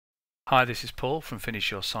Hi, this is Paul from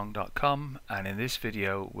finishYourSong.com, and in this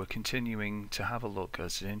video we're continuing to have a look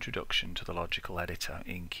at an introduction to the logical editor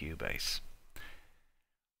in Cubase.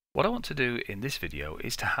 What I want to do in this video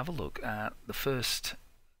is to have a look at the first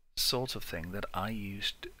sort of thing that I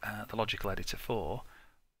used the logical editor for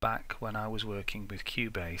back when I was working with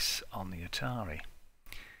Cubase on the Atari.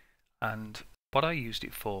 And what I used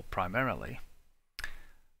it for primarily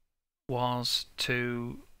was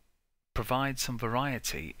to provide some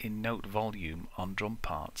variety in note volume on drum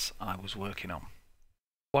parts I was working on.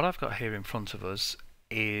 What I've got here in front of us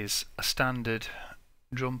is a standard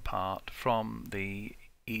drum part from the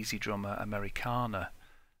Easy Drummer Americana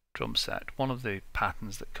drum set, one of the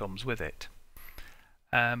patterns that comes with it.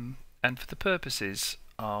 And for the purposes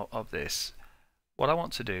of this, what I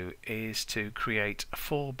want to do is to create a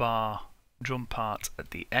 4-bar drum part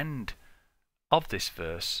at the end of this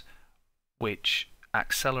verse which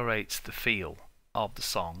accelerates the feel of the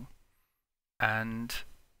song, and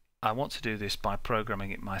I want to do this by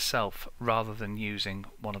programming it myself rather than using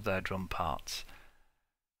one of their drum parts.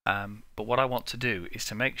 But what I want to do is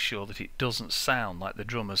to make sure that it doesn't sound like the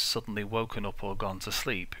drummer's suddenly woken up or gone to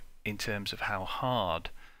sleep in terms of how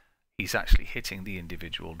hard he's actually hitting the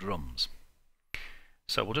individual drums.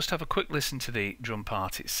 So we'll just have a quick listen to the drum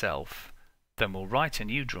part itself, then we'll write a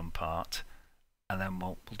new drum part, and then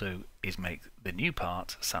what we'll do is make the new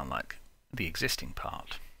part sound like the existing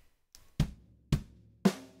part.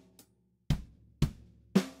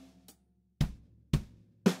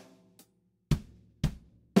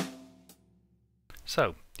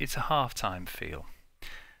 So it's a half-time feel.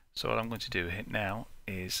 So what I'm going to do here now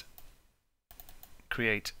is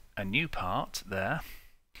create a new part there,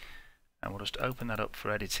 and we'll just open that up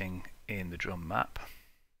for editing in the drum map.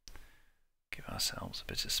 Give ourselves a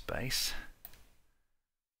bit of space.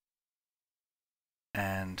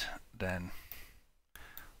 And then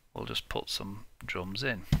we'll just put some drums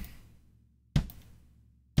in.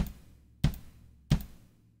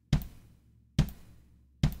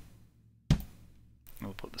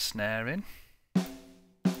 We'll put the snare in.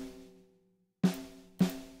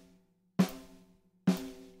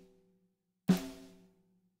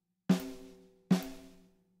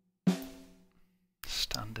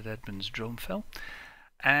 Standard Edmunds drum fill.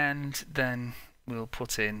 And then we'll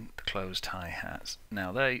put in the closed hi-hats.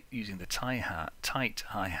 Now they're using the tight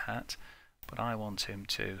hi-hat, but I want him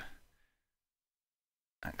to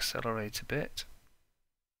accelerate a bit.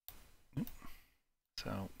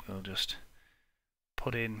 So we'll just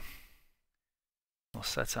put in, we'll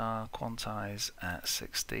set our quantize at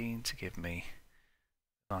 16 to give me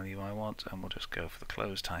the value I want, and we'll just go for the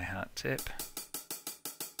closed hi-hat tip.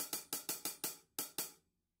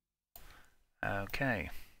 Okay.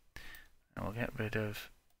 And we'll get rid of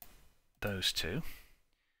those two.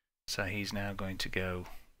 So he's now going to go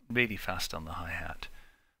really fast on the hi-hat.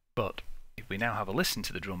 But if we now have a listen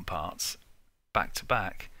to the drum parts back to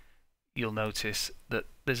back, you'll notice that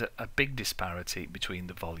there's a big disparity between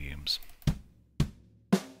the volumes.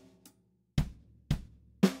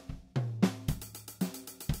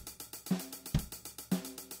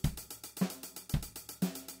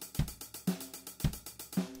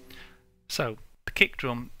 So the kick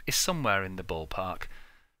drum is somewhere in the ballpark,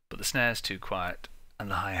 but the snare's too quiet and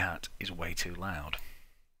the hi-hat is way too loud.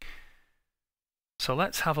 So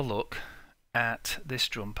let's have a look at this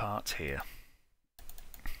drum part here.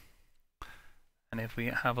 And if we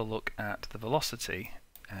have a look at the velocity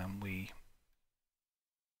and we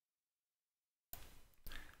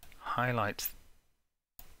highlight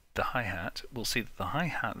the hi-hat, we'll see that the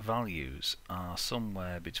hi-hat values are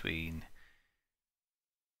somewhere between,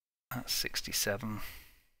 that's 67,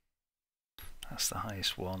 that's the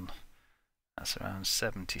highest one, that's around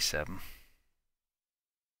 77,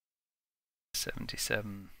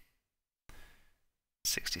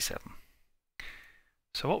 67.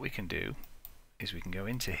 So what we can do is we can go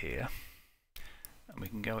into here and we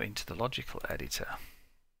can go into the logical editor,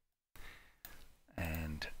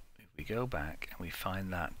 and if we go back and we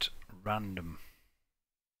find that random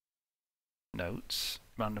notes,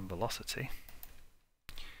 random velocity,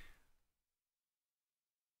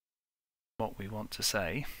 what we want to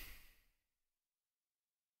say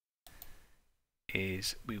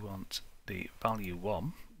is we want the value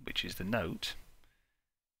 1, which is the note,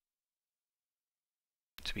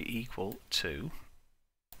 to be equal to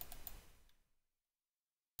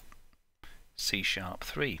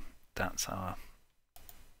C#3. That's our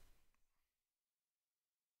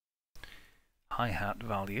hi-hat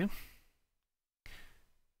value,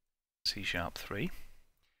 C#3,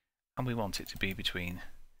 and we want it to be between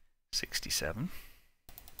 67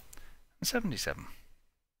 and 77.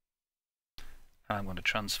 I'm going to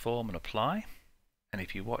transform and apply, and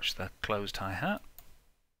if you watch the closed hi-hat,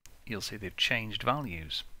 you'll see they've changed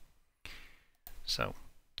values. So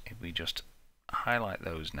if we just highlight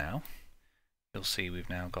those now, you'll see we've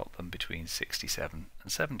now got them between 67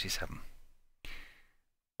 and 77.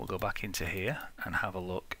 We'll go back into here and have a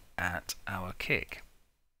look at our kick,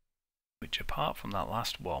 which apart from that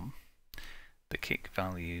last one, the kick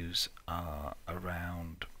values are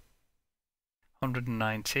around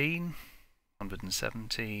 119,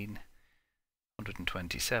 117,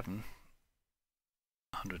 127,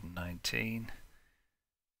 119,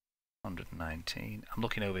 119. I'm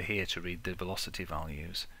looking over here to read the velocity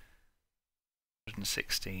values.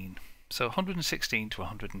 116. So 116 to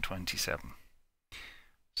 127.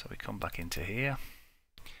 So we come back into here,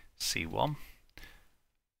 C1,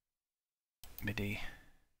 MIDI,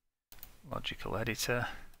 logical editor,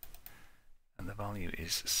 and the value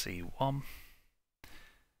is C1,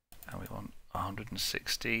 and we want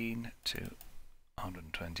 116 to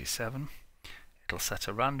 127. It'll set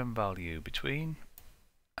a random value between,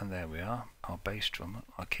 and there we are, our bass drum,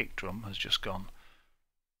 our kick drum has just gone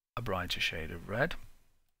a brighter shade of red.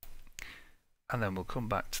 And then we'll come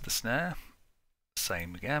back to the snare,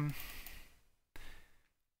 same again,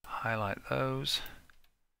 highlight those.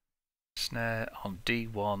 Snare on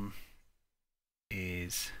D1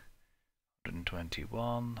 is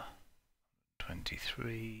 121,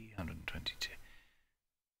 123, 122.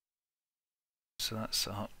 So that's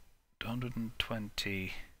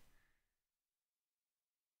 120.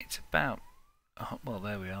 It's about, well,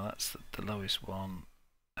 there we are, that's the lowest one,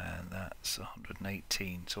 and that's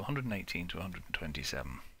 118. So 118 to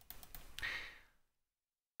 127.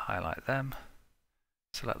 Highlight them,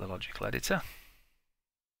 select the logical editor,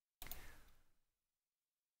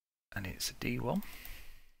 and it's a D1,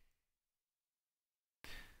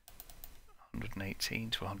 118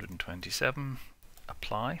 to 127,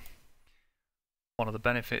 apply. One of the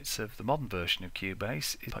benefits of the modern version of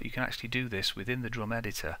Cubase is that you can actually do this within the drum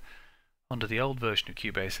editor. Under the old version of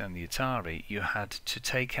Cubase and the Atari, you had to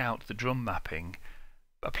take out the drum mapping,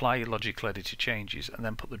 apply your logical editor changes, and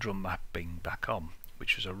then put the drum mapping back on,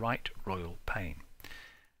 which was a right royal pain.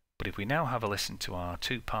 But if we now have a listen to our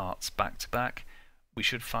two parts back to back, we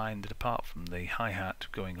should find that apart from the hi-hat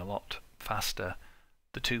going a lot faster,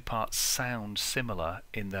 the two parts sound similar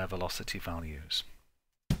in their velocity values.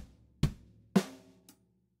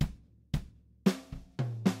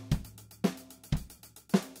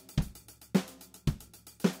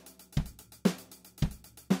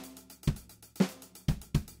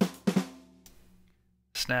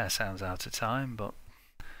 Snare sounds out of time, but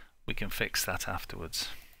we can fix that afterwards.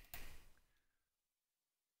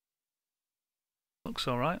 Looks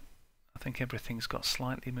alright. I think everything's got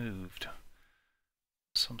slightly moved at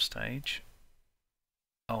some stage.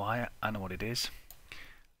 Oh, I know what it is.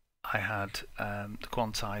 I had the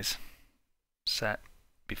quantize set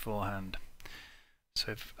beforehand.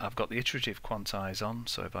 So if I've got the iterative quantize on,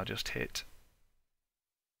 so if I just hit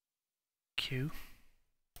Q,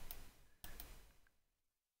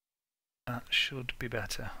 that should be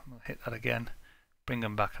better. We'll hit that again, bring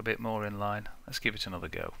them back a bit more in line. Let's give it another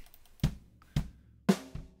go.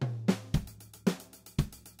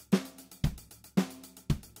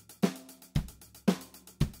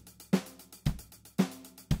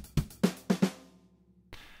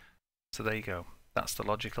 So there you go. That's the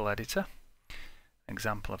logical editor.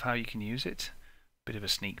 Example of how you can use it. Bit of a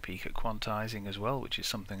sneak peek at quantizing as well, which is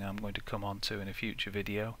something I'm going to come on to in a future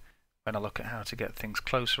video when I look at how to get things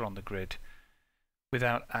closer on the grid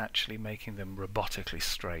without actually making them robotically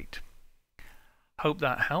straight. Hope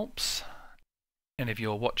that helps, and if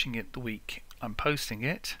you're watching it the week I'm posting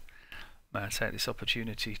it, may I take this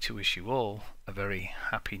opportunity to wish you all a very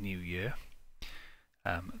happy new year.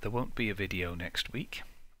 There won't be a video next week,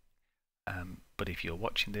 but if you're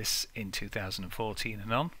watching this in 2014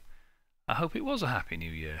 and on, I hope it was a happy new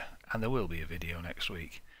year, and there will be a video next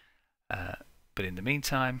week. But in the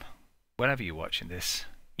meantime, whenever you're watching this,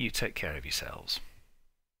 you take care of yourselves.